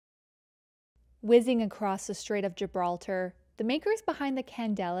Whizzing across the Strait of Gibraltar, the makers behind the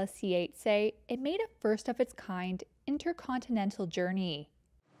Candela C-8 say it made a first-of-its-kind intercontinental journey.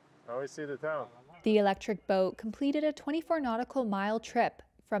 I always see the town. The electric boat completed a 24 nautical mile trip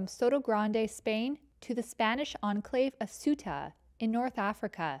from Sotogrande, Spain, to the Spanish enclave of Ceuta in North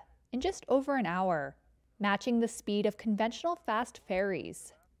Africa in just over an hour, matching the speed of conventional fast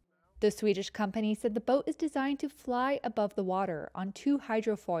ferries. The Swedish company said the boat is designed to fly above the water on 2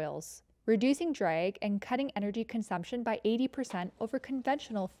 hydrofoils, reducing drag and cutting energy consumption by 80% over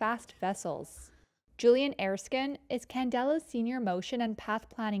conventional fast vessels. Julian Erskine is Candela's senior motion and path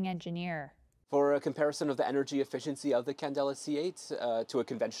planning engineer. For a comparison of the energy efficiency of the Candela C-8 to a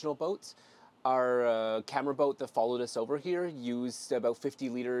conventional boat, our camera boat that followed us over here used about 50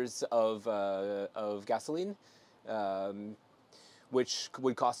 liters of gasoline, which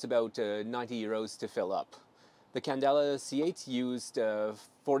would cost about 90 euros to fill up. The Candela C-8 used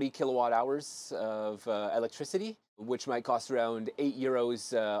 40 kilowatt hours of electricity, which might cost around 8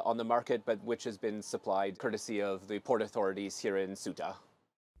 euros on the market, but which has been supplied courtesy of the port authorities here in Ceuta.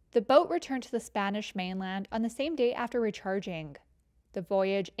 The boat returned to the Spanish mainland on the same day after recharging. The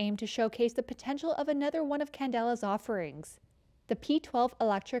voyage aimed to showcase the potential of another one of Candela's offerings, the P12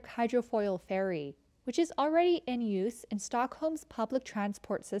 electric hydrofoil ferry, which is already in use in Stockholm's public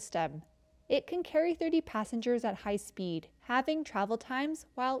transport system. It can carry 30 passengers at high speed, halving travel times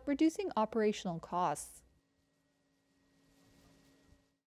while reducing operational costs.